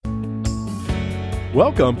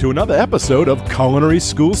Welcome to another episode of Culinary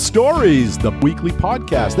School Stories, the weekly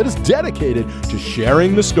podcast that is dedicated to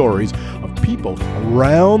sharing the stories of people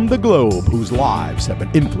around the globe whose lives have been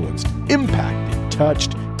influenced, impacted,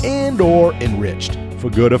 touched, and or enriched, for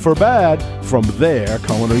good or for bad, from their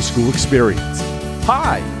culinary school experience.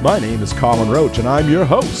 Hi, my name is Colin Roach, and I'm your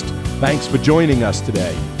host. Thanks for joining us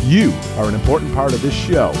today. You are an important part of this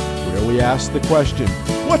show, where we ask the question,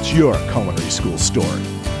 what's your culinary school story?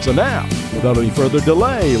 So now, without any further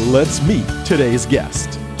delay, let's meet today's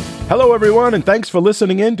guest. Hello, everyone, and thanks for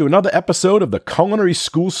listening in to another episode of the Culinary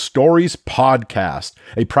School Stories podcast,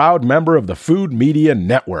 a proud member of the Food Media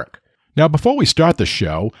Network. Now, before we start the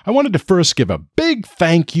show, I wanted to first give a big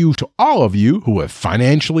thank you to all of you who have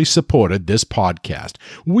financially supported this podcast.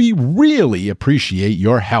 We really appreciate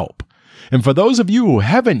your help. And for those of you who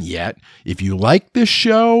haven't yet, if you like this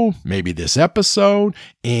show, maybe this episode,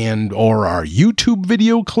 and or our YouTube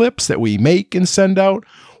video clips that we make and send out,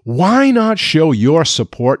 why not show your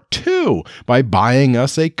support too by buying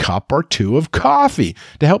us a cup or two of coffee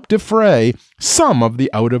to help defray some of the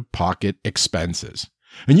out-of-pocket expenses?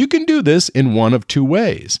 And you can do this in one of two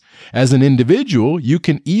ways. As an individual, you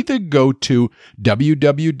can either go to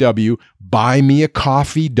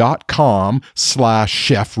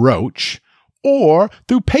www.buymeacoffee.com/Chef Roach or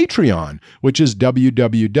through Patreon, which is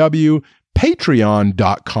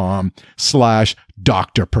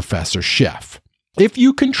www.patreon.com/Dr. Professor Chef. If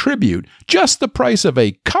you contribute just the price of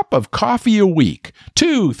a cup of coffee a week,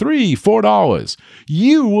 $2, $3, $4,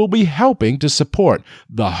 you will be helping to support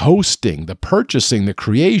the hosting, the purchasing, the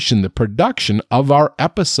creation, the production of our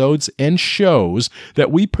episodes and shows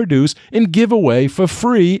that we produce and give away for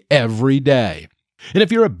free every day. And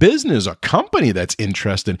if you're a business or company that's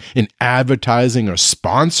interested in advertising or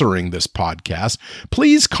sponsoring this podcast,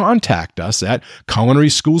 please contact us at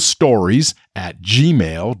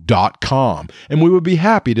culinaryschoolstories@gmail.com, and we would be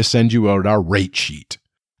happy to send you out our rate sheet.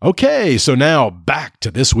 Okay, so now back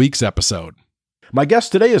to this week's episode. My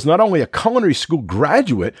guest today is not only a culinary school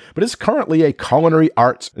graduate, but is currently a culinary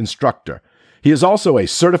arts instructor. He is also a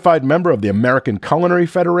certified member of the American Culinary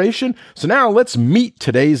Federation. So now let's meet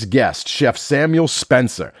today's guest, Chef Samuel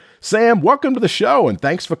Spencer. Sam, welcome to the show, and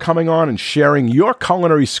thanks for coming on and sharing your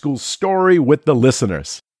culinary school story with the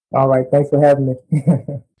listeners. All right, thanks for having me.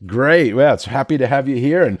 Great. Well, it's happy to have you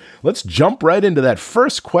here. And let's jump right into that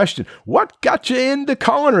first question. What got you into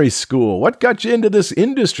culinary school? What got you into this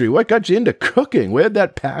industry? What got you into cooking? Where'd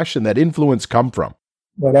that passion, that influence come from?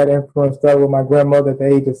 Well, that influence started with my grandmother at the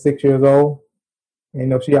age of 6 years old.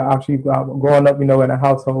 And, she actually, growing up, in a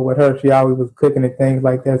household with her, she always was cooking and things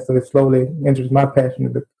like that. So it slowly interested my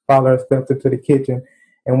passion to follow her steps into the kitchen.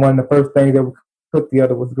 And one of the first things that we cooked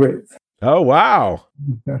together was grits. Oh, wow.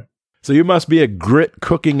 So you must be a grit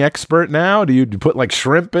cooking expert now. Do you put like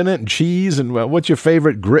shrimp in it and cheese? And what's your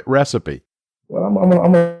favorite grit recipe? Well,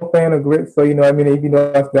 I'm a fan of grits. So, that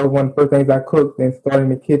was one of the first things I cooked and started in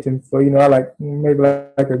the kitchen. So, I like maybe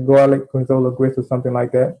like a garlic gonzola grits or something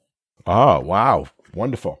like that. Oh, wow.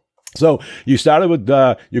 Wonderful. So you started with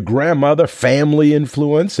your grandmother, family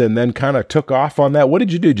influence, and then kind of took off on that. What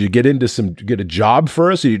did you do? Did you get a job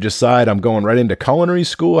first, or you decide I'm going right into culinary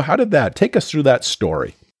school? How did that? Take us through that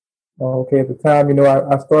story. Okay, at the time,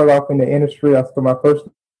 I started off in the industry. I started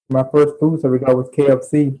my first food service job was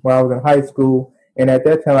KFC when I was in high school, and at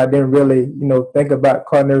that time I didn't really, think about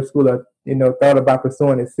culinary school. Or, thought about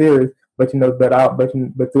pursuing it serious, but throughout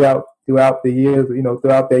the years,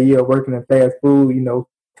 throughout that year working in fast food,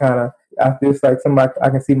 kind of after it's like something I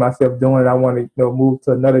can see myself doing. I want to, move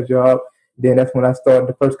to another job. Then that's when I started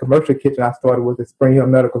the first commercial kitchen I started was at Spring Hill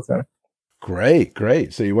Medical Center.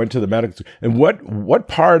 Great. So you went to the medical, and what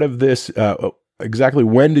part of this exactly?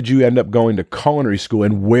 When did you end up going to culinary school,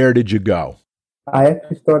 and where did you go? I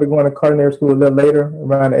actually started going to culinary school a little later,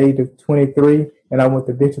 around the age of 23, and I went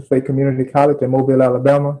to Bishop Slade Community College in Mobile,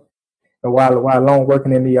 Alabama. And while alone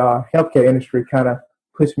working in the healthcare industry, kind of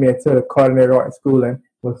pushed me into the culinary art schooling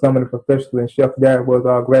with some of the professionals and chefs there was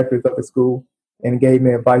graduates of the school and gave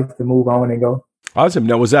me advice to move on and go. Awesome.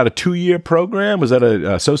 Now, was that a 2-year program? Was that an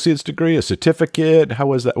associate's degree, a certificate? How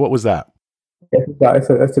was that? What was that?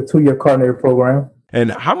 It's a 2-year culinary program.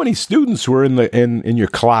 And how many students were in your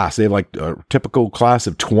class? They have like a typical class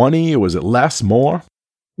of 20, or was it less, more?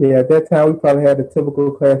 Yeah, at that time we probably had a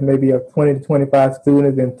typical class maybe of 20 to 25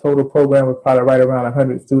 students, and total program was probably right around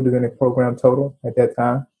 100 students in the program total at that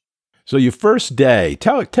time. So your first day,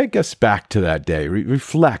 take us back to that day.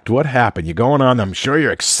 Reflect. What happened? You're going on. I'm sure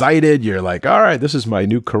you're excited. You're like, all right, this is my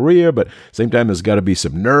new career. But same time, there's got to be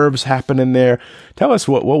some nerves happening there. Tell us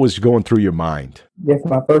what was going through your mind. Yes,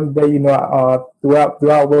 my first day,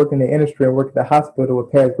 throughout working in the industry and working at the hospital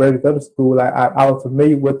with past graduates of the school, I was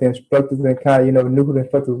familiar with the instructors and kind of, knew who the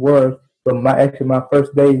instructors were. But my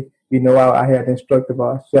first day, I had the instructor,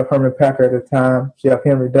 Chef Herman Packer at the time, Chef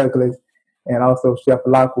Henry Douglas, and also Chef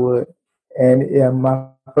Lockwood. And my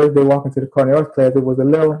first day walking to the culinary arts class, it was a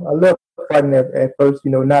little frightening at first,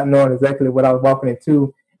 not knowing exactly what I was walking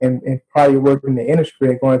into, and probably working in the industry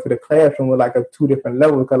and going to the classroom with like a two different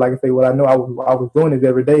levels. Because like I say, I know I was doing this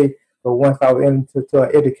every day, but once I was into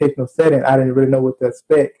an educational setting, I didn't really know what to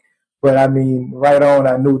expect. But I mean, right on,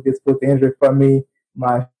 I knew this was the industry for me.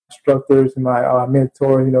 My instructors, my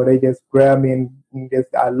mentors, they just grabbed me and just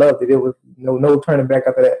I loved it. It was no turning back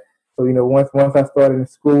after that. So, once I started in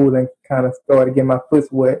school and kind of started getting my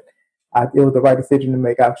foot wet, it was the right decision to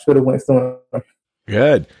make. I should have went sooner.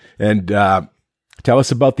 Good. And tell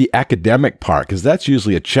us about the academic part, because that's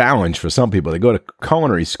usually a challenge for some people. They go to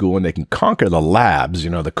culinary school and they can conquer the labs.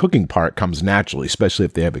 The cooking part comes naturally, especially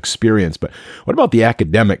if they have experience. But what about the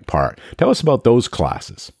academic part? Tell us about those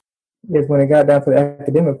classes. Yes, when it got down to the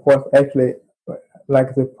academic course, actually, like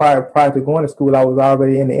I said, prior to going to school, I was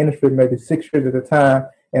already in the industry maybe 6 years at the time.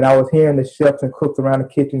 And I was hearing the chefs and cooks around the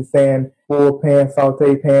kitchen saying full pan,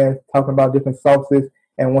 saute pan, talking about different sauces.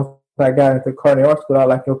 And once I got into culinary arts school, I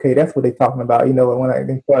was like, okay, that's what they're talking about. And when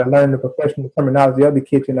I started learning the professional terminology of the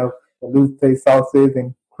kitchen of the Luce sauces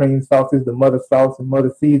and cream sauces, the mother sauce and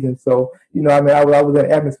mother season. So, I was in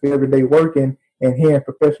an atmosphere every day working and hearing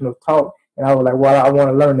professional talk. And I was like, well, I want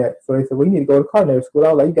to learn that. So they said, well, you need to go to culinary school.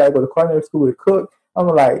 I was like, you got to go to culinary school to cook.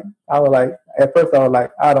 At first I was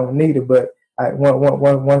like, I don't need it, but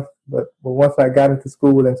once I got into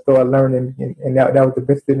school and started learning, and that was the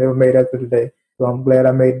best thing I ever made after today. So I'm glad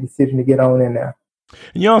I made the decision to get on in there.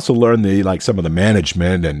 And you also learn some of the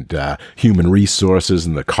management and human resources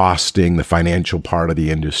and the costing, the financial part of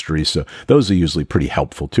the industry. So those are usually pretty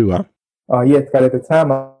helpful too, huh? Yes, because at the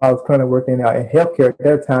time I was kind of working in healthcare at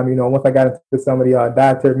that time. Once I got into some of the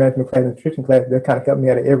dietary management class, nutrition classes, that kind of helped me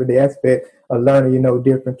at an everyday aspect of learning,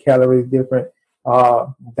 different calories, different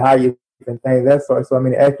diets and things that sort. So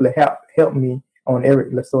it actually helped me on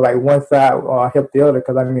every. So like one side helped the other,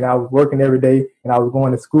 because I was working every day and I was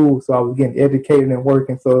going to school, so I was getting educated and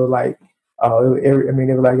working. So like it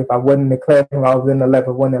was like if I wasn't in the classroom, I was in the lab. If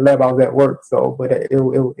I wasn't in the lab, I was at work. So, but it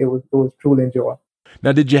was truly enjoyable.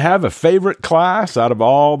 Now, did you have a favorite class out of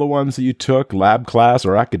all the ones that you took, lab class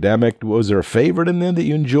or academic? Was there a favorite in there that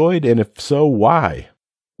you enjoyed? And if so, why?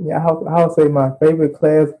 Yeah, I would say my favorite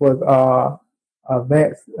class was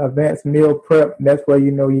advanced meal prep. And that's where,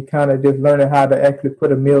 you kind of just learning how to actually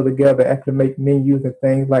put a meal together, actually make menus and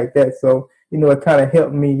things like that. So, it kind of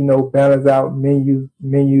helped me, balance out menus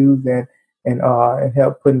and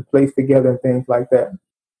help putting plates together and things like that.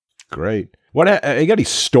 Great. You got any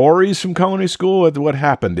stories from culinary school? What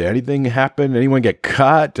happened there? Anything happen? Anyone get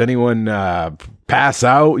cut? Anyone pass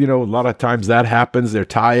out? A lot of times that happens. They're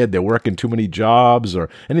tired. They're working too many jobs, or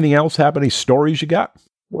anything else happen? Any stories you got?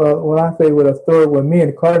 Well, I say with a story with me in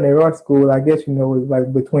the culinary arts school, I guess, it was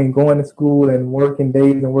like between going to school and working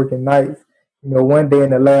days and working nights. One day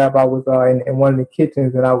in the lab, I was in one of the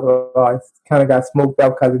kitchens, and I was kind of got smoked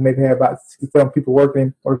out because it maybe had about 67 people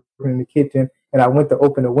working in the kitchen. And I went to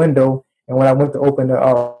open the window, and when I went to open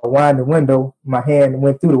wind the window, my hand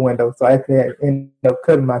went through the window, so I actually ended up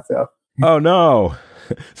cutting myself. Oh no!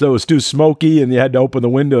 So it was too smoky, and you had to open the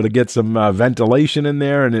window to get some ventilation in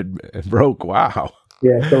there, and it broke. Wow.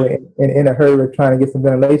 Yeah, so in a hurry of trying to get some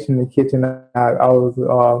ventilation in the kitchen, I was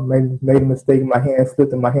made a mistake. My hand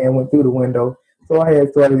slipped and my hand went through the window. So I had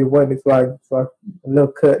started so a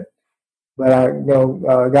little cut, but I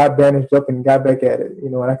got bandaged up and got back at it.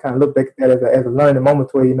 And I kind of looked back at it as a learning moment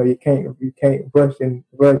where you can't rush and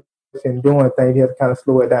doing things. You have to kind of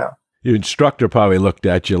slow it down. Your instructor probably looked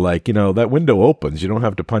at you like, that window opens. You don't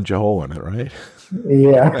have to punch a hole in it, right?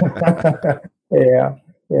 Yeah, yeah.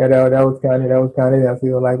 Yeah, that was kind of. I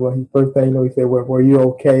feel like, well, first thing he said, well, were you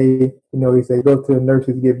okay? He said, go to the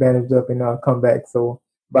nurses, get bandaged up, and come back. So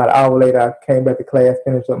about an hour later, I came back to class,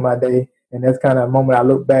 finished up my day, and that's kind of a moment I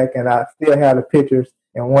look back, and I still have the pictures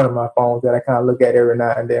in one of my phones that I kind of look at every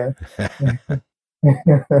now and then.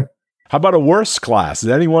 How about a worse class? Is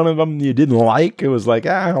any one of them you didn't like? It was like,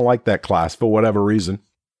 I don't like that class for whatever reason.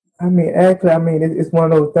 It's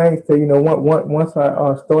one of those things that, once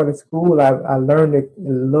I started school, I learned to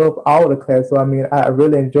love all the classes. So, I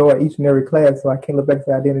really enjoy each and every class. So I can't look back and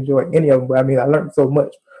say I didn't enjoy any of them. But, I learned so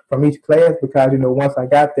much from each class because, once I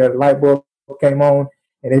got there, the light bulb came on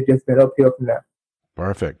and it's just been uphill from there.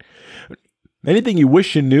 Perfect. Anything you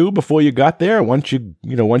wish you knew before you got there? Once you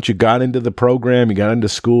got into the program, you got into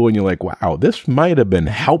school, and you're like, wow, this might have been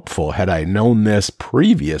helpful had I known this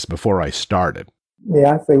before I started.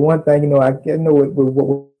 Yeah, I say one thing, I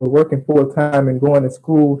with working full time and going to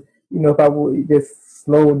school, if I would just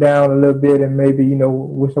slow down a little bit and maybe,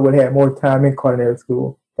 wish I would have had more time in culinary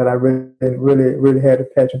school, but I really had a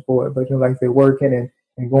passion for it. But, like I say, working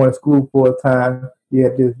and going to school full time,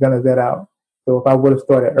 just balance that out. So if I would have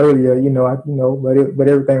started earlier, but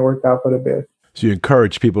everything worked out for the best. So you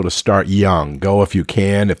encourage people to start young, go if you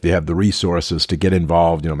can, if they have the resources to get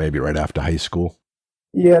involved, maybe right after high school.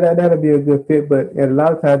 Yeah, that'd be a good fit. But a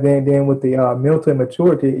lot of times, then with the mental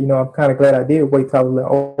maturity, I'm kind of glad I did wait till I was a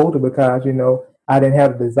little older because, I didn't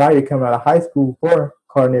have the desire coming out of high school for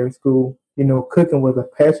culinary school. Cooking was a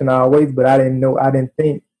passion always, but I didn't know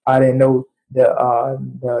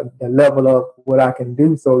the level of what I can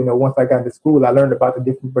do. So, once I got into school, I learned about the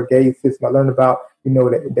different brigade system. I learned about,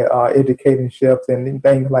 the educating chefs and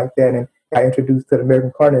things like that. And got introduced to the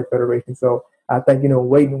American Culinary Federation. So I think,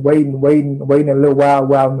 waiting a little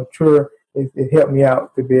while I mature, it helped me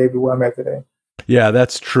out to be able to where I'm at today. Yeah,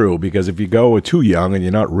 that's true, because if you go too young and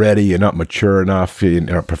you're not ready, you're not mature enough, you're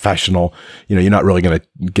not professional, you're not really going to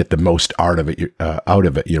get the most out of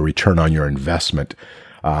it, your return on your investment.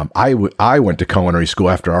 I went to culinary school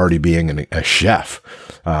after already being a chef,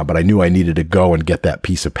 but I knew I needed to go and get that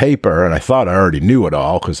piece of paper, and I thought I already knew it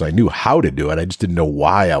all because I knew how to do it. I just didn't know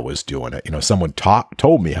why I was doing it. Someone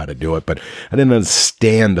told me how to do it, but I didn't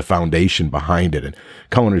understand the foundation behind it. And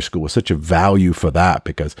culinary school was such a value for that,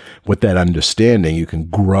 because with that understanding, you can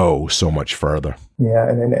grow so much further. Yeah,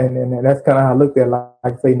 and that's kind of how I looked at it. Like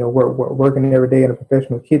I say, working every day in a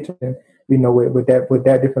professional kitchen, with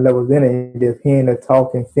that different levels in it, just hearing the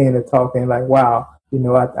talk and seeing the talk, and like, wow, I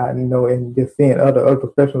and just seeing other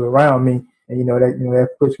professionals around me, and that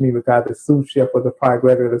pushed me, because the sous chef was a prior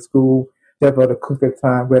graduate of school, chef of the cook at the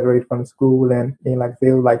time graduated from the school, and like I said,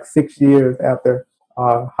 it was like 6 years after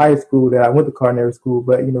high school that I went to culinary school,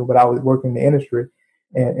 but I was working in the industry,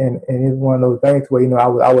 and it's one of those things where I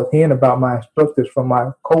was hearing about my instructors from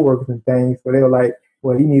my coworkers and things, so they were like,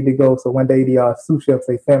 well, you need to go. So one day the sous chef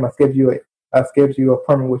say, Sam, I schedule you a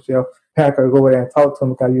permanent with Chef Packer. Go over there and talk to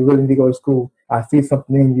him because you really need to go to school. I see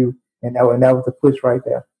something in you, and that was the push right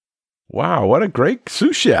there. Wow, what a great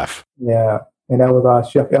sous chef! Yeah, and that was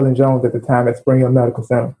Chef Ellen Jones at the time at Spring Hill Medical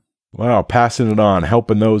Center. Wow, passing it on,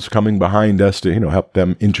 helping those coming behind us to help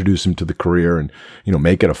them introduce them to the career and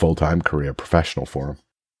make it a full-time career, professional for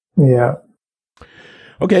them. Yeah.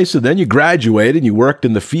 Okay, so then you graduated, you worked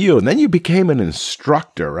in the field, and then you became an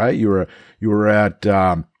instructor, right? You were at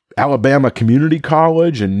Alabama Community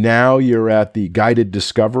College, and now you're at the Guided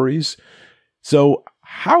Discoveries. So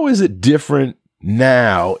how is it different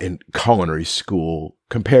now in culinary school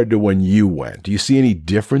compared to when you went? Do you see any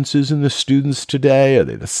differences in the students today? Are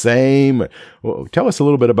they the same? Well, tell us a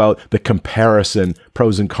little bit about the comparison,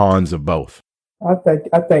 pros and cons of both. I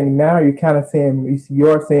think now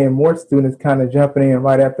you're seeing more students kind of jumping in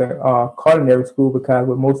right after culinary school, because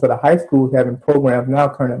with most of the high schools having programs now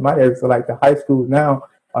currently in my area, so like the high schools now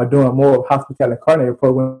are doing more of hospitality and culinary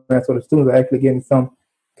programs, so the students are actually getting some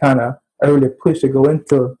kind of early push to go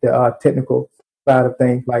into the technical side of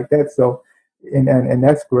things like that. So and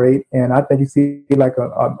that's great, and I think you see like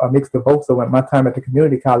a mix of both. So at my time at the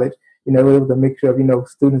community college, it was a mixture of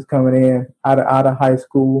students coming in out of high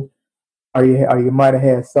school. Or you might have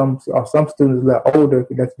had some students a little older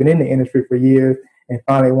that's been in the industry for years and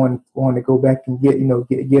finally want to go back and get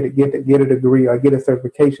a degree or get a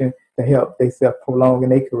certification to help themselves prolong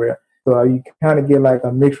in their career. So you kind of get like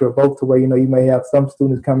a mixture of both, to where you may have some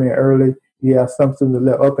students coming in early, you have some students a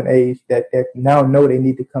little up in age that now know they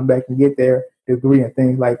need to come back and get their degree and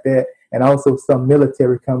things like that, and also some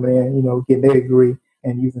military coming in, getting their degree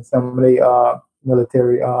and using some of their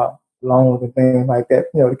military loans and things like that,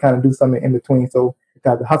 to kind of do something in between. So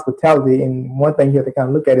because the hospitality, and one thing you have to kind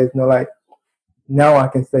of look at is, like now I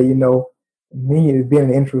can say, me has been in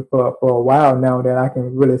the industry for a while now, that I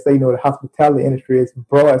can really say, the hospitality industry is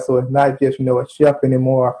broad. So it's not just, a chef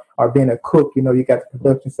anymore or being a cook. You got the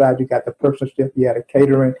production side, you got the personal chef, you have the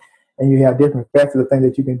catering, and you have different facets of things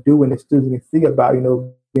that you can do and the students can see about,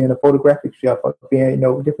 being a photographic chef or being,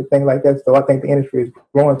 different things like that. So I think the industry is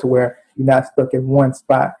growing to where you're not stuck in one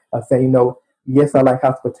spot of saying, yes, I like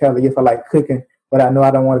hospitality, yes, I like cooking, but I know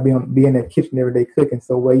I don't want to be in the kitchen every day cooking.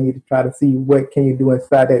 So where you need to try to see what can you do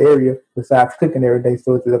inside that area besides cooking every day.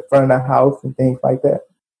 So it's the front of the house and things like that.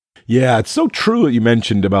 Yeah, it's so true what you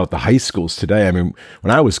mentioned about the high schools today. I mean,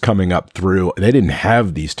 when I was coming up through, they didn't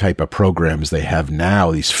have these type of programs they have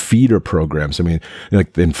now, these feeder programs. I mean,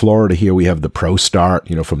 like in Florida here, we have the Pro Start,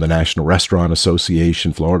 from the National Restaurant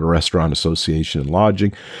Association, Florida Restaurant Association and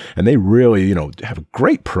Lodging. And they really, have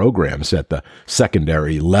great programs at the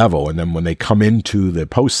secondary level. And then when they come into the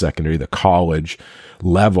post-secondary, the college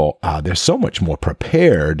level, they're so much more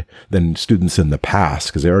prepared than students in the past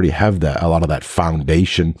because they already have a lot of that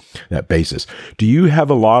foundation, that basis. Do you have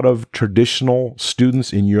a lot of traditional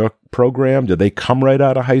students in your program? Do they come right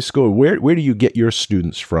out of high school? Where do you get your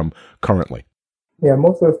students from currently? Yeah,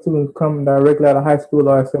 most of the students come directly out of high school,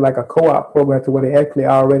 or say like a co-op program to where they actually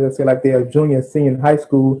already say like they're junior, senior in high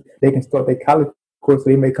school. They can start their college course.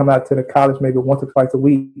 So they may come out to the college maybe once or twice a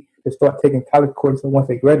week to start taking college courses. And once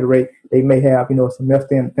they graduate, they may have a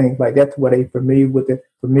semester and things like that to where they familiar with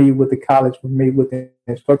the college, familiar with the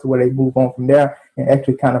instructor, where they move on from there and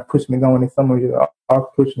actually kind of push them to go. And some of you are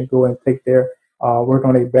pushing to go and take their work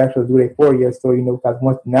on their bachelor's, do their 4 years. So because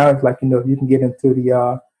once now it's like if you can get into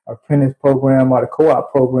the apprentice program or the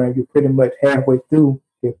co-op program, you're pretty much halfway through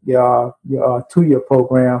your 2-year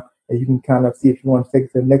program, and you can kind of see if you want to take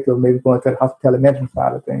it to the next level, maybe go into the hospitality management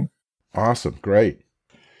side of things. Awesome. Great.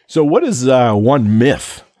 So what is one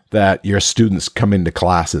myth that your students come into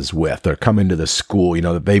classes with or come into the school,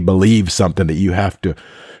 that they believe something that you have to,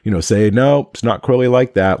 say, no, it's not really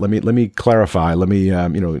like that. Let me clarify. Let me,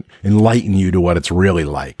 enlighten you to what it's really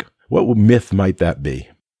like. What myth might that be?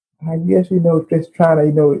 I guess, just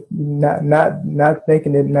trying to, not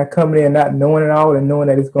thinking it, not coming in, not knowing it all, and knowing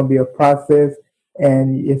that it's going to be a process.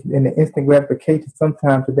 And it's in the instant gratification.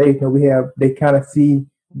 Sometimes today, they kind of see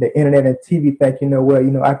the internet and TV think,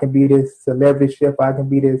 I can be this celebrity chef, I can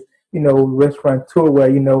be this, restaurateur where,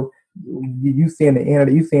 you seeing the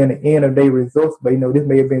end of their results, but, this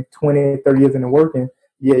may have been 20, 30 years in the working.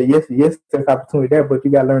 Yeah, yes, there's opportunity there, but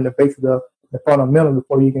you got to learn the basics of the fundamentals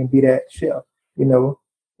before you can be that chef,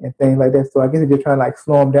 and things like that. So I guess it's just trying to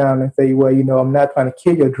slow them down and say, well, I'm not trying to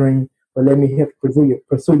kill your dream, but let me help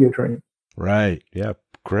pursue your dream. Right. Yeah.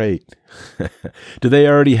 Great. Do they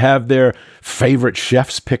already have their favorite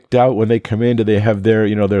chefs picked out when they come in? Do they have their,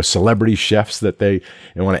 their celebrity chefs that they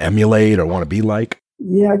want to emulate or want to be like?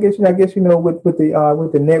 Yeah, I guess with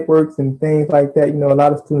the networks and things like that, a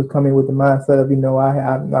lot of students come in with the mindset of,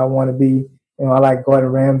 I want to be, I like Gordon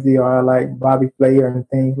Ramsay or I like Bobby Flay and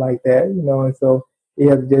things like that, and so you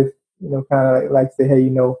have to just, kind of like say, hey,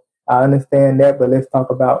 I understand that, but let's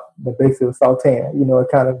talk about the basics of sauteing, and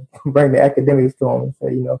kind of bring the academics to them and say,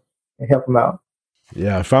 and help them out.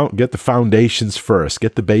 Yeah, get the foundations first,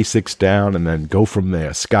 get the basics down, and then go from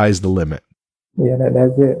there. Sky's the limit. Yeah,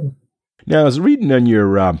 that's it. Now, I was reading on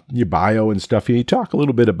your bio and stuff, you talk a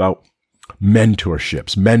little bit about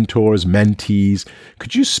mentorships, mentors, mentees.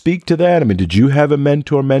 Could you speak to that? I mean, did you have a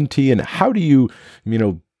mentor, mentee, and how do you,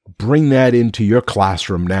 bring that into your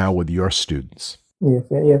classroom now with your students? Yes,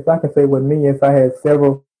 I can say with me, yes, I had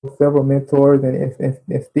several mentors, and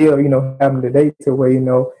still, have them today to where,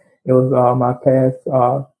 it was my past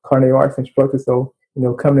culinary arts instructor. So,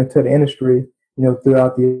 coming into the industry,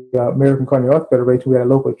 throughout the American Culinary Arts Federation, we had a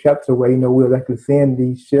local chapter where, we were actually seeing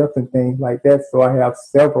these chefs and things like that. So I have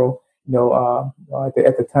several, at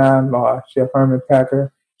the time, Chef Herman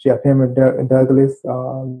Packer, Chef Henry Douglas,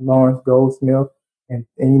 Lawrence Goldsmith, and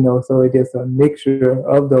so it's just a mixture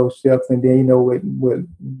of those chefs. And then, with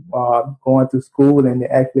going to school and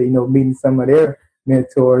actually, meeting some of their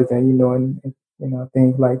mentors and,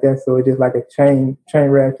 things like that. So it's just like a chain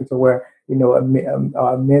reaction to where,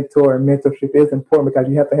 a mentor and mentorship is important because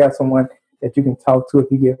you have to have someone that you can talk to if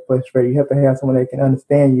you get frustrated. You have to have someone that can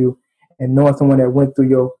understand you, and knowing someone that went through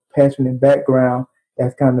your passion and background,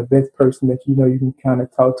 that's kind of the best person that, you can kind of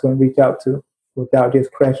talk to and reach out to without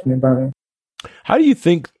just crashing and burning. How do you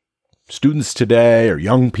think students today or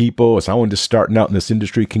young people or someone just starting out in this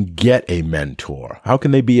industry can get a mentor? How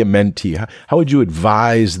can they be a mentee? How would you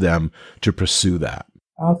advise them to pursue that?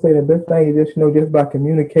 I'll say the best thing is just, just by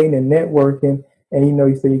communicating and networking. And,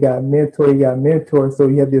 you say you got a mentor, So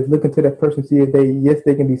you have to just look into that person, see if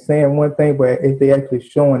they can be saying one thing, but if they actually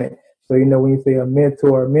showing it. So, when you say a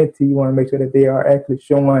mentor or mentee, you want to make sure that they are actually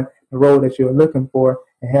showing the role that you're looking for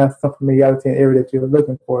and have some familiarity in the area that you're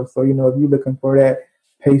looking for. So, if you're looking for that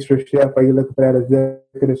pastry chef or you're looking for that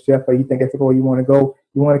executive chef or you think that's the role you want to go,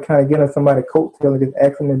 you want to kind of get on somebody's coattail and just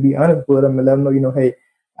ask them and be honest with them and let them know, hey,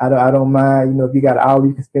 I don't mind, if you got an hour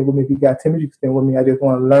you can spend with me, if you got 10 minutes you can spend with me, I just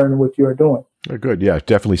want to learn what you're doing. Good. Yeah.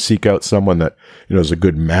 Definitely seek out someone that, is a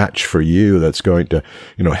good match for you that's going to,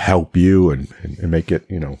 help you and make it,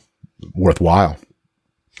 worthwhile.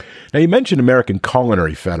 Now, you mentioned American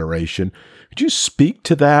Culinary Federation. Could you speak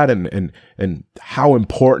to that and how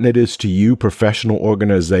important it is to you, professional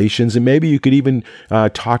organizations? And maybe you could even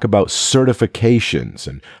talk about certifications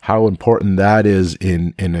and how important that is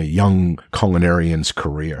in a young culinarian's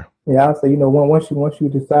career. Yeah, I'll say, once you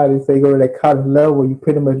decide to say go to that college level, you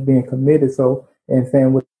pretty much being committed. So, and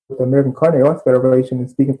saying with the American Culinary Arts Federation, and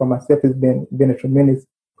speaking for myself, has been a tremendous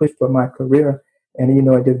push for my career.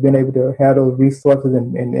 And, just being able to have those resources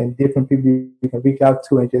and different people you can reach out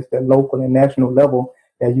to, and just at local and national level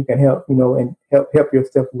that you can help, and help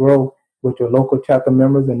yourself grow with your local chapter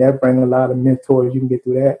members. And that brings a lot of mentors. You can get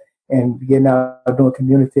through that and getting out doing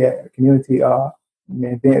community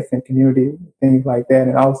events and community things like that.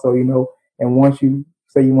 And also, and once you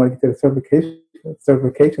say you want to get to the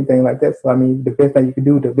certification thing like that. So, the best thing you can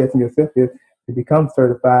do to invest in yourself is to become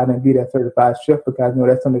certified and be that certified chef, because,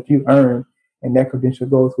 that's something that you earn and that credential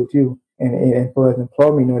goes with you. And for as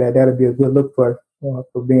employment, that'll be a good look for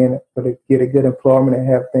to get a good employment and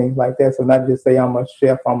have things like that. So not just say I'm a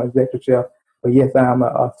chef, I'm an executive chef, but yes, I'm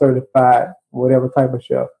a certified whatever type of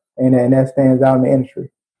chef. And that stands out in the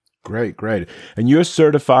industry. Great. And you're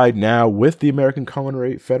certified now with the American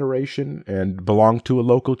Culinary Federation and belong to a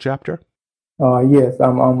local chapter? Yes,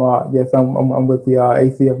 I'm with the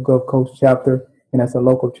ACF Gulf Coast chapter, and that's a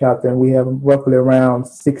local chapter. And we have roughly around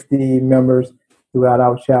 60 members throughout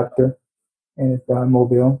our chapter, and it's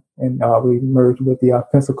Mobile. And we merged with the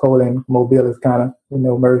Pensacola, and Mobile is kind of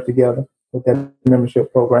merged together with that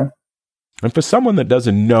membership program. And for someone that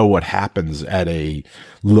doesn't know what happens at a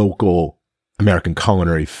local American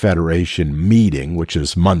Culinary Federation meeting, which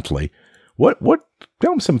is monthly, what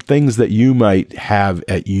tell them some things that you might have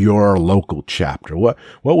at your local chapter. What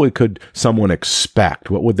could someone expect?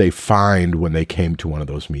 What would they find when they came to one of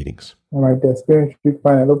those meetings? All right, the experience you can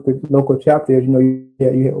find at local chapters. We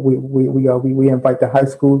invite the high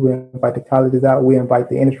schools, we invite the colleges out, we invite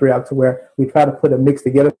the industry out, to where we try to put a mix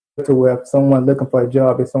together to where if someone looking for a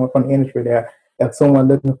job, is someone from the industry there. If someone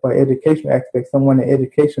looking for education aspect, someone in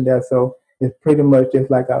education there. So it's pretty much just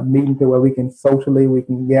like a meeting to where we can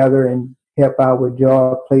gather and help out with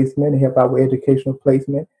job placement and help out with educational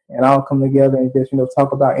placement, and all come together and just,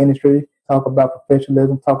 talk about industry, talk about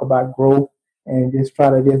professionalism, talk about growth, and just try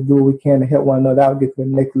to just do what we can to help one another out, get to the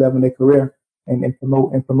next level in their career, and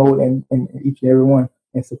promote and each and every one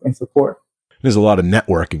and support. There's a lot of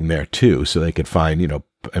networking there too, so they could find,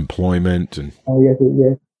 employment and. Oh yes.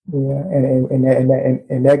 Yeah,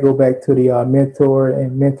 and that go back to the mentor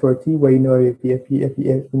and mentee, where if you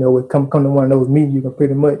come to one of those meetings, you can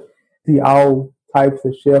pretty much see all types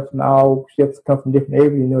of chefs, and all chefs come from different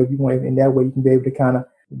areas. If you want, in that way, you can be able to kind of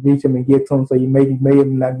reach them and get to them. So you may have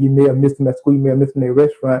missed them at school, you may have missed them at a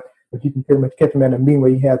restaurant, but you can pretty much catch them at a meeting where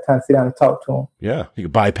you have time to sit down and talk to them. Yeah, you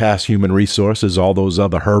can bypass human resources, all those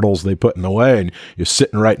other hurdles they put in the way, and you're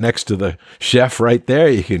sitting right next to the chef right there.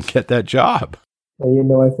 You can get that job.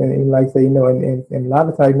 And, and like I say, and a lot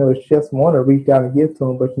of times, the chefs want to reach out and give to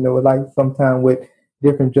them, but, like sometimes with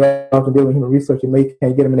different jobs and dealing with human research, you may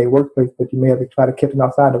can't get them in their workplace, but you may have to try to catch them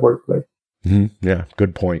outside the workplace. Mm-hmm. Yeah,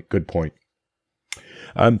 good point. What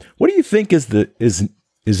do you think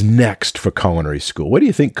is next for culinary school? What do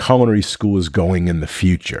you think culinary school is going in the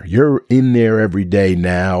future? You're in there every day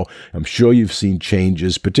now. I'm sure you've seen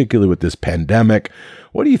changes, particularly with this pandemic.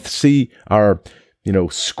 What do you see our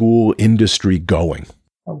school industry going?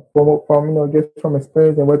 From just from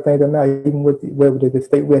experience and what things are now, even with the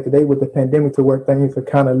state we're at today with the pandemic, to where things are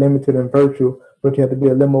kind of limited and virtual, but you have to be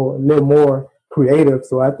a little more creative.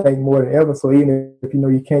 So I think more than ever. So even if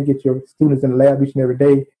you can't get your students in the lab each and every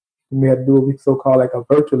day, you may have to do what we so-called like a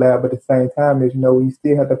virtual lab. But at the same time, you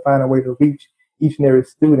still have to find a way to reach each and every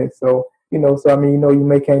student. So you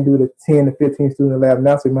may can't do the 10 to 15 student lab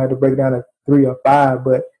now, so you might have to break down to 3 or 5,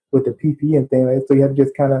 but with the PPE and things like that. So you have to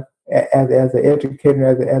just kind of, as an educator,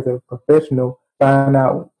 as a professional, find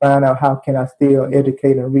out how can I still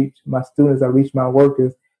educate and reach my students, or reach my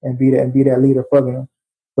workers, and be that leader for them.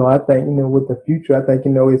 So I think with the future, I think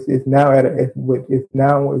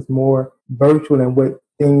it's more virtual, and what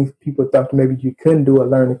things people thought maybe you couldn't do or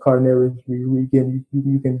learn the culinary, you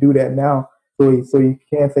can do that now. So you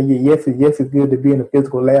can't say yes, it's good to be in a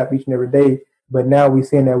physical lab each and every day. But now we're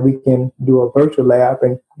seeing that we can do a virtual lab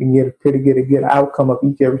and get a good outcome of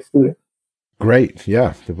each every student. Great.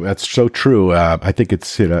 Yeah, that's so true. I think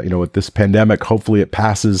it's, with this pandemic, hopefully it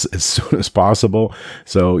passes as soon as possible.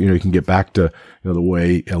 So, you can get back to, the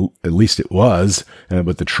way at least it was,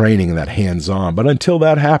 with the training and that hands-on. But until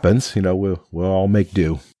that happens, we'll all make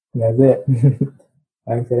do. That's it.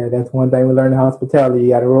 Like I said, that's one thing we learn in hospitality.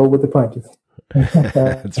 You got to roll with the punches.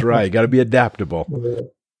 That's right. You got to be adaptable. Yeah.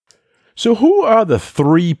 So who are the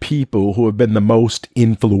three people who have been the most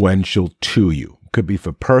influential to you? Could be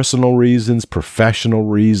for personal reasons, professional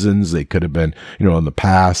reasons. They could have been, in the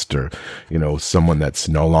past or, someone that's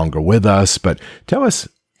no longer with us. But tell us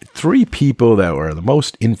three people that were the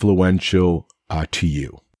most influential to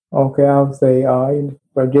you. Okay, I would say,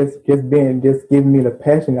 for just giving me the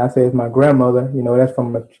passion, I say it's my grandmother. That's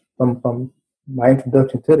from my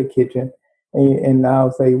introduction to the kitchen. And I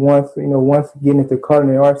would say once getting into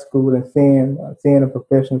culinary arts school and seeing a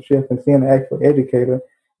professional chef and seeing an actual educator,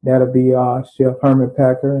 that'll be Chef Herman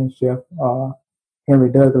Packer and Chef Henry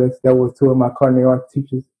Douglas. That was two of my culinary arts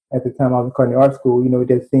teachers at the time I was in culinary arts school.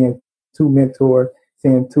 Just seeing two mentors,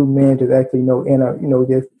 seeing two men just actually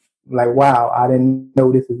just like, wow, I didn't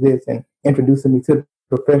know this is this, and introducing me to the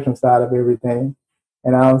professional side of everything.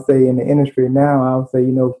 And I would say in the industry now, I would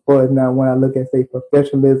say, for now, when I look at, say,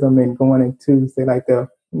 professionalism and going into, say, like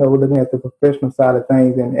looking at the professional side of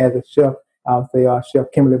things, and as a chef, I would say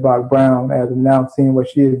Chef Kimberly Bach Brown, as of now seeing what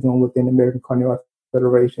she is doing within the American Culinary Arts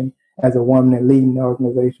Federation as a woman and leading the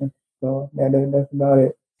organization. So that's about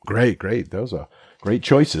it. Great. Those are great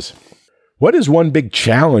choices. What is one big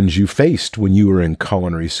challenge you faced when you were in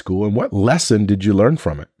culinary school, and what lesson did you learn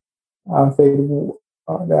from it? I'll say,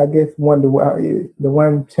 I guess the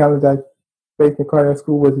one challenge I faced in culinary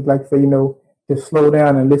school was, like, say, to slow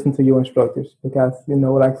down and listen to your instructors, because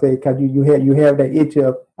like, say, because you have that itch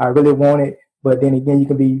of, I really want it, but then again you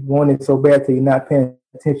can be wanting it so bad till you're not paying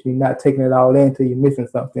attention, you're not taking it all in till you're missing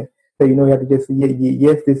something. So you have to just say,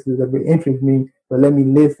 yes, this is of interest me, but let me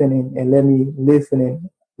listen and let me listen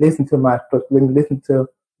to my instructor, let me listen to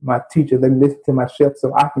my teacher, let me listen to my chef,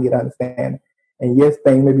 so I can get understanding. And yes,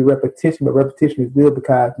 things may be repetition, but repetition is good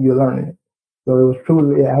because you're learning it. So it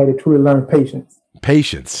was I had to truly learn patience.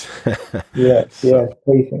 Patience.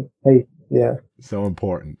 Patience. Yeah. So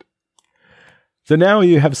important. So now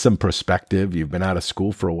you have some perspective. You've been out of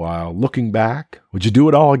school for a while. Looking back, would you do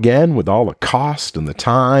it all again with all the cost and the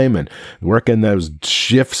time and working those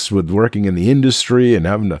shifts with working in the industry and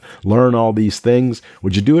having to learn all these things?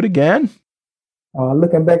 Would you do it again?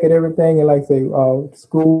 Looking back at everything and, like, say,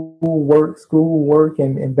 school work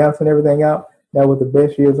and bouncing everything out, that was the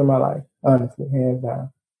best years of my life, honestly, hands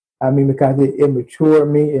down. I mean, because it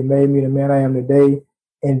matured me, it made me the man I am today,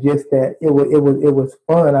 and just that it was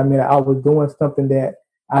fun. I mean, I was doing something that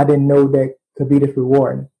I didn't know that could be this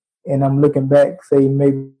rewarding, and I'm looking back, say,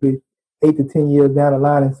 maybe 8 to 10 years down the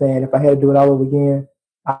line, and saying, if I had to do it all over again,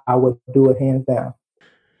 I would do it hands down.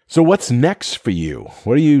 So what's next for you?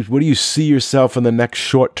 What do you see yourself in the next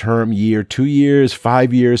short-term year, 2 years,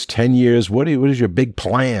 5 years, 10 years? What is your big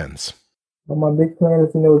plans? Well, my big plan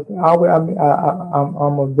is, I'm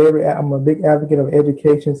a big advocate of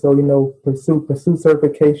education. So, pursue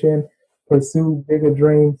certification, pursue bigger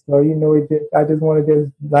dreams. So, I just want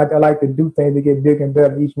to I like to do things to get bigger and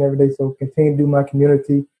better each and every day. So continue to do my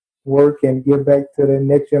community work and give back to the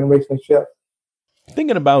next generation of chefs.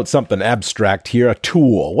 Thinking about something abstract here, a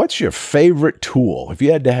tool. What's your favorite tool? If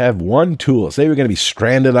you had to have one tool, say you're going to be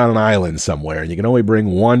stranded on an island somewhere and you can only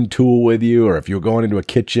bring one tool with you, or if you're going into a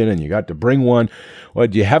kitchen and you got to bring one,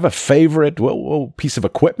 do you have a favorite what piece of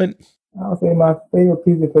equipment? I'll say my favorite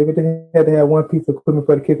piece of equipment, if you had to have one piece of equipment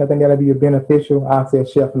for the kitchen, I think that'd be beneficial. I'll say a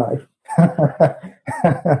chef knife. Yeah,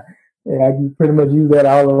 I can pretty much use that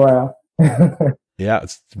all around. Yeah,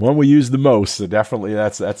 it's one we use the most, so definitely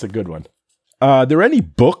that's a good one. Are there any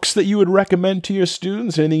books that you would recommend to your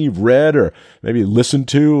students? Anything you've read or maybe listened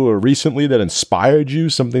to or recently that inspired you?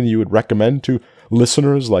 Something that you would recommend to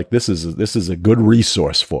listeners? Like this is a good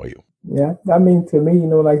resource for you. Yeah, I mean, to me,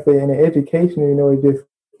 like, say, in the education, it's just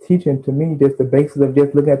teaching, to me, just the basis of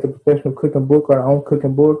just looking at the professional cooking book or our own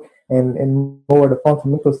cooking book and more the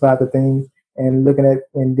fundamental side of things, and looking at,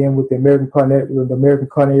 and then with the American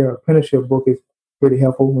Culinary Apprenticeship book is pretty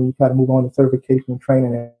helpful when you try to move on to certification and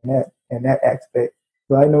training and that aspect.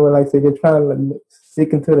 So I know, like I say, they're trying to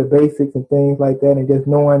stick into the basics and things like that, and just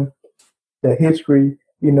knowing the history,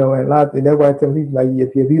 and a lot. And that's why I tell people, like,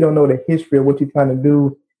 if you don't know the history of what you're trying to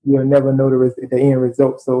do, you'll never know the end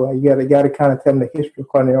result. So you got to kind of tell them the history of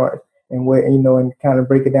culinary art and where, and kind of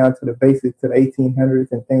break it down to the basics, to the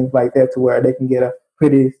 1800s and things like that, to where they can get a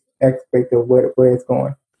pretty aspect of where it's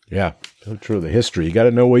going. Yeah, so true. The history. You got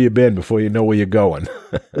to know where you've been before you know where you're going.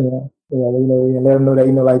 Yeah, and let them know that,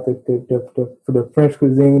 like the French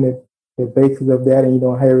cuisine, the basis of that, and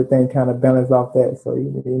how everything kind of balance off that. So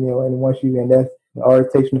and once and that's the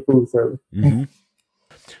orientation of food service. Mm-hmm.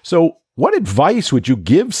 So, what advice would you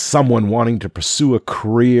give someone wanting to pursue a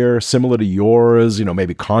career similar to yours?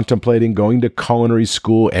 Maybe contemplating going to culinary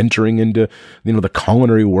school, entering into the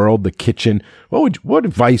culinary world, the kitchen. What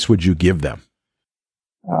advice would you give them?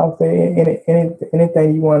 I'll say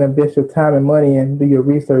anything you want to invest your time and money and do your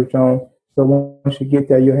research on. So once you get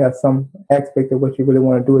there, you'll have some aspect of what you really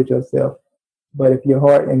want to do it yourself. But if your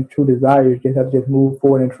heart and true desire, you just have to just move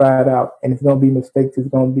forward and try it out. And it's going to be mistakes. It's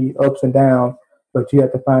going to be ups and downs. But you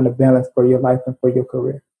have to find a balance for your life and for your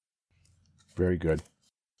career. Very good.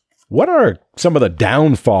 What are some of the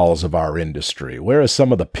downfalls of our industry? Where are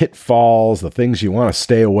some of the pitfalls, the things you want to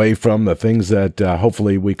stay away from, the things that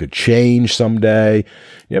hopefully we could change someday? Do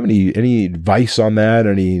you have any advice on that?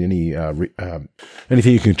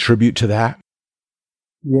 Anything you contribute to that?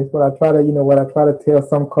 Yes, what I try to tell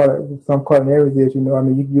some culinarians is,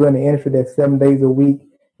 you're in the industry that's 7 days a week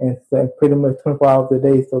and pretty much 24 hours a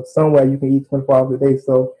day. So somewhere you can eat 24 hours a day.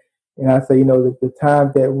 So, and I say, the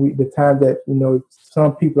time that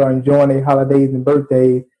some people are enjoying their holidays and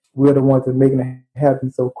birthdays, we're the ones that are making it happy.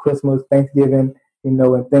 So Christmas, Thanksgiving,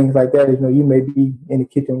 and things like that, you may be in the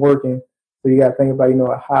kitchen working. So you got to think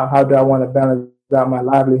about, how do I want to balance out my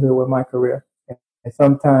livelihood with my career? And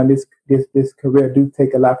sometimes this career do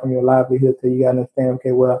take a lot from your livelihood. So you got to understand,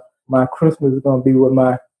 okay, well, my Christmas is going to be with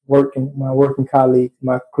my working colleagues.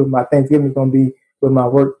 My Thanksgiving is going to be with my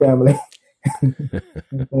work family. And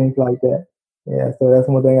things like that. Yeah, so that's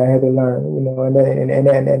one thing I had to learn,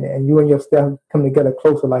 and you and your staff come together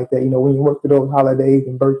closer like that. When you work through those holidays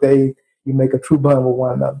and birthdays, you make a true bond with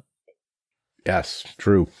one another. Yes,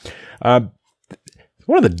 true. One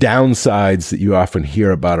of the downsides that you often hear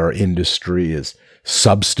about our industry is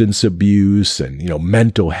substance abuse and,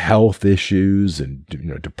 mental health issues and,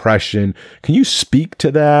 depression. Can you speak to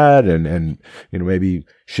that and maybe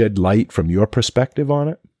shed light from your perspective on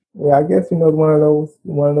it? Yeah, I guess one of those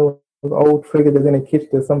old triggers that's in the kitchen.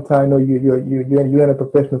 That sometimes you're in a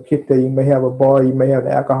professional kitchen. You may have a bar, you may have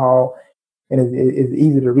the alcohol, and it's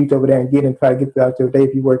easy to reach over there and get and try to get throughout your day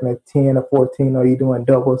if you're working at 10 or 14 or you're doing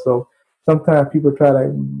double. So sometimes people try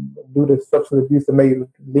to do the substance abuse and maybe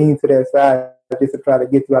lean to that side just to try to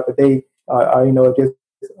get throughout the day,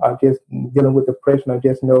 just dealing with depression, or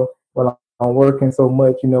just well, I'm working so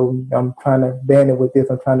much, I'm trying to ban it with this,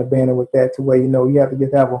 I'm trying to ban it with that, to where you have to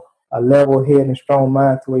just have a level head and strong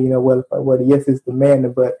mind to where well, yes, it's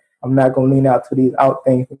demanding, but I'm not going to lean out to these out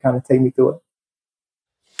things to kind of take me through it.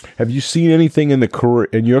 Have you seen anything in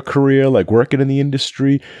your career, like working in the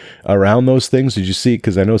industry, around those things? Did you see?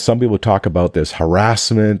 Because I know some people talk about there's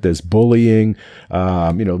harassment, there's bullying,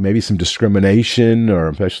 maybe some discrimination, or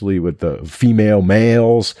especially with the female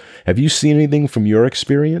males. Have you seen anything from your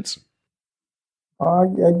experience? I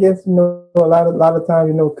guess a lot of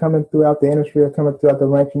times coming throughout the industry or coming throughout the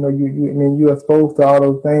ranks, you're exposed to all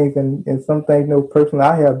those things, and some things personally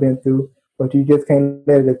I have been through, but you just can't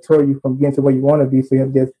let it deter you from getting to where you want to be. So you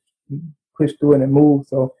have to just push through it and move.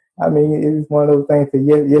 So it's one of those things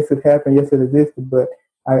that yes it happened, yes it existed, but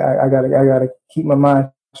I gotta keep my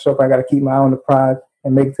mind sharp. I gotta keep my eye on the prize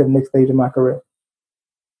and make it to the next stage of my career.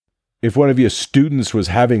 If one of your students was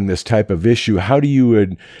having this type of issue, how do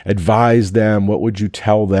you advise them? What would you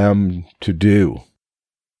tell them to do?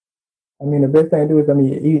 The best thing to do is,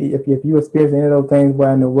 if you experience any of those things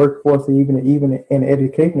while in the workforce, or even in the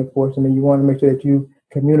educational force, you want to make sure that you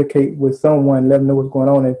communicate with someone, let them know what's going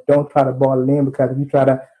on, and don't try to bottle it in, because if you try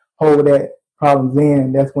to hold that problems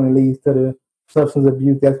in, that's when it leads to the substance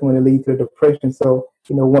abuse. That's when it leads to the depression. So,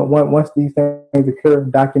 once these things occur,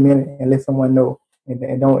 document it and let someone know.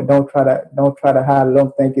 And don't try to hide it.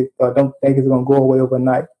 Don't think it's going to go away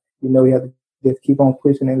overnight. You have to just keep on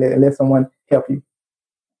pushing and let someone help you.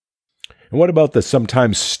 And what about the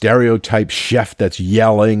sometimes stereotype chef that's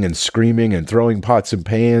yelling and screaming and throwing pots and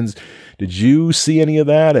pans? Did you see any of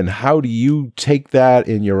that? And how do you take that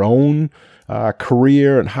in your own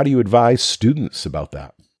career? And how do you advise students about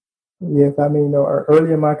that? Yes,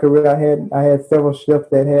 early in my career, I had several chefs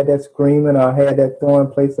that had that screaming, or had that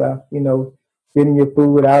throwing place, spitting your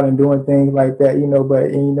food out and doing things like that, but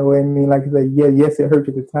like you said, yes, it hurt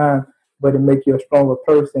you at the time, but it makes you a stronger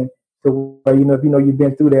person. So, if you've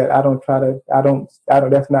been through that,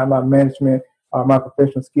 that's not my management or my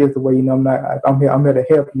professional skills. The way, I'm here to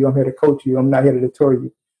help you. I'm here to coach you. I'm not here to deter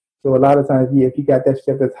you. So a lot of times, if you got that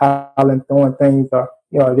chef that's hollering, throwing things, or,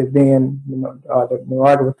 just being, the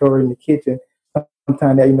derogatory in the kitchen,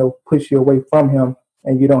 sometimes that, push you away from him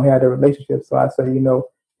and you don't have the relationship. So I say,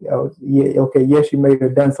 okay, yes, you may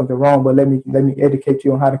have done something wrong, but let me educate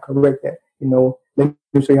you on how to correct that. Let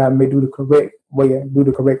me show you how to do the correct way and do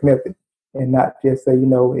the correct method, and not just say,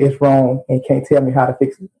 it's wrong and can't tell me how to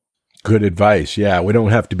fix it. Good advice. Yeah, we don't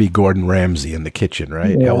have to be Gordon Ramsay in the kitchen,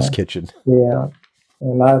 right? Yeah. Hell's Kitchen. Yeah, and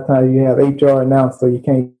a lot of times you have HR now, so you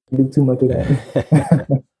can't do too much of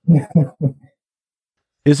that.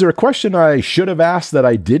 Is there a question I should have asked that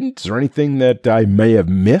I didn't? Is there anything that I may have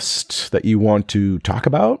missed that you want to talk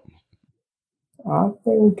about? I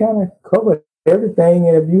think we kind of covered everything.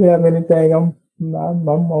 And if you have anything, I'm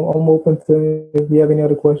open to. If you have any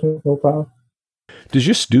other questions, no problem. Does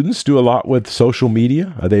your students do a lot with social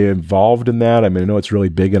media? Are they involved in that? I mean, I know it's really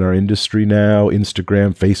big in our industry now.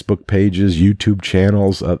 Instagram, Facebook pages, YouTube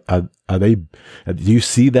channels. Are they? Do you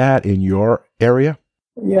see that in your area?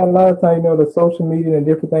 Yeah, a lot of times, the social media and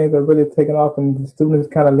different things are really taking off, and the students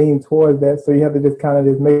kind of lean towards that. So you have to just kind of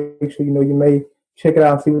just make sure, you may check it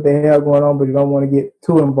out and see what they have going on, but you don't want to get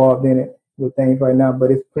too involved in it with things right now.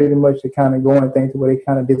 But it's pretty much the kind of going thing to where they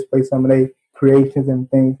kind of display some of their creations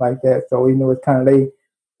and things like that. So, it's kind of their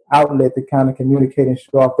outlet to kind of communicate and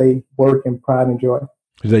show off their work and pride and joy.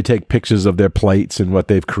 Do they take pictures of their plates and what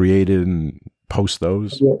they've created and post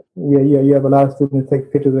those? Yeah. You have a lot of students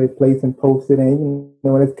take pictures of their plates and post it, and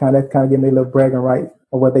that's kind of giving me a little bragging rights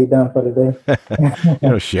of what they've done for the day.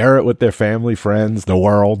 Share it with their family, friends, the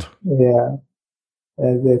world. Yeah,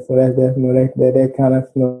 that's it. So that kind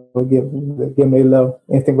of give me a little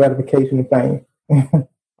instant gratification thing.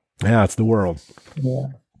 Yeah, it's the world. Yeah.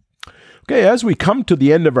 Okay, as we come to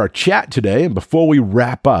the end of our chat today, and before we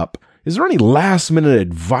wrap up, is there any last-minute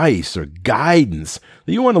advice or guidance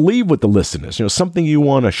that you want to leave with the listeners? Something you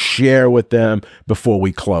want to share with them before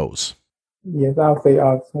we close? Yes, I'll say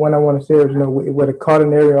one I want to share is, with a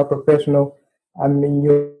culinary or professional, I mean,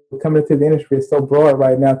 you're coming into the industry, it's so broad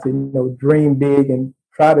right now to, dream big and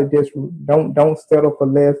try to just don't settle for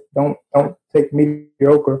less. Don't take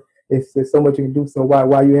mediocre. There's so much you can do. So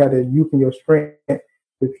while you have the youth and your strength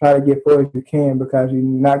to try to get further as you can, because you're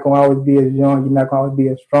not going to always be as young, you're not going to always be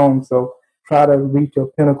as strong. So try to reach your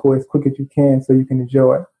pinnacle as quick as you can so you can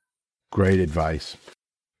enjoy it. Great advice.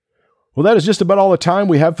 Well, that is just about all the time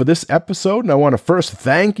we have for this episode, and I want to first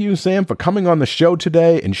thank you, Sam, for coming on the show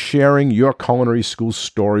today and sharing your culinary school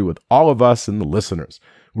story with all of us and the listeners.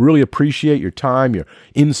 We really appreciate your time, your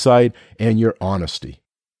insight, and your honesty.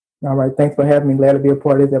 All right. Thanks for having me. Glad to be a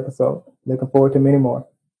part of this episode. Looking forward to many more.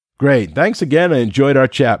 Great. Thanks again. I enjoyed our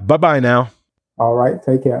chat. Bye-bye now. All right.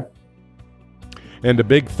 Take care. And a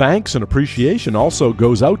big thanks and appreciation also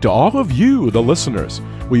goes out to all of you, the listeners.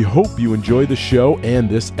 We hope you enjoy the show and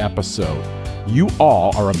this episode. You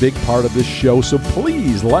all are a big part of this show, so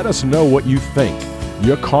please let us know what you think.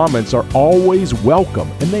 Your comments are always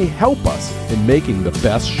welcome, and they help us in making the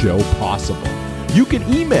best show possible. You can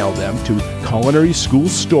email them to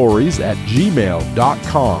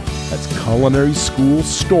culinaryschoolstories@gmail.com. That's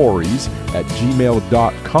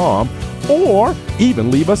culinaryschoolstories@gmail.com. Or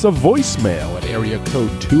even leave us a voicemail at area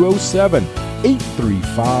code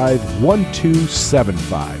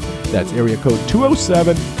 207-835-1275. That's area code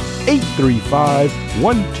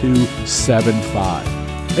 207-835-1275.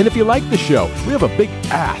 And if you like the show, we have a big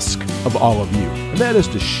ask of all of you, and that is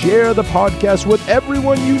to share the podcast with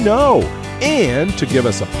everyone you know, and to give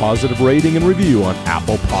us a positive rating and review on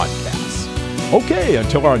Apple Podcasts. Okay,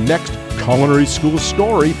 until our next Culinary School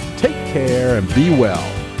Story, take care and be well.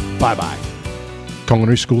 Bye-bye.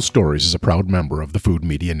 Culinary School Stories is a proud member of the Food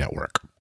Media Network.